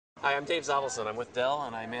Hi, I'm Dave Zavelson. I'm with Dell,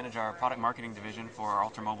 and I manage our product marketing division for our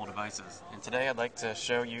ultra-mobile devices. And today I'd like to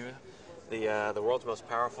show you the world's most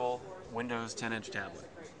powerful Windows 10-inch tablet.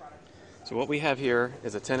 So what we have here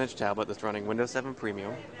is a 10-inch tablet that's running Windows 7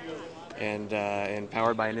 Premium and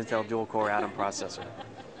powered by an Intel dual-core Atom processor.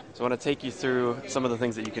 So I want to take you through some of the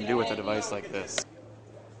things that you can do with a device like this.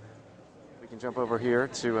 We can jump over here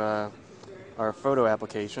to our photo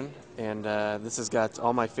application, and this has got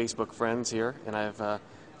all my Facebook friends here, and I've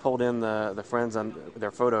pulled in the friends on their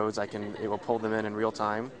photos. It will pull them in real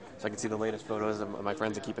time, so I can see the latest photos of my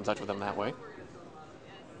friends and keep in touch with them that way.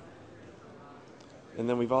 And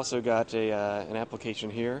then we've also got an application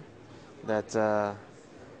here that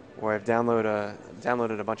where I've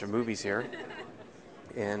downloaded a bunch of movies here,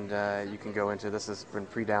 and you can go into this. Has been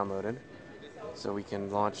pre-downloaded, so we can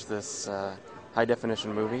launch this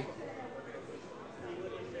high-definition movie.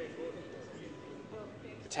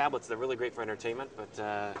 Tablets, they're really great for entertainment, but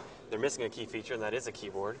they're missing a key feature, and that is a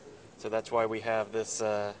keyboard. So that's why we have this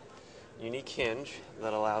unique hinge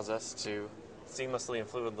that allows us to seamlessly and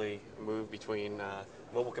fluidly move between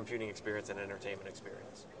mobile computing experience and entertainment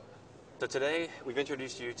experience. So today we've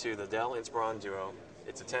introduced you to the Dell Inspiron Duo.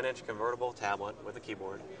 It's a 10-inch convertible tablet with a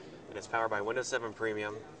keyboard, and it's powered by Windows 7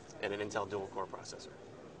 Premium and an Intel dual-core processor.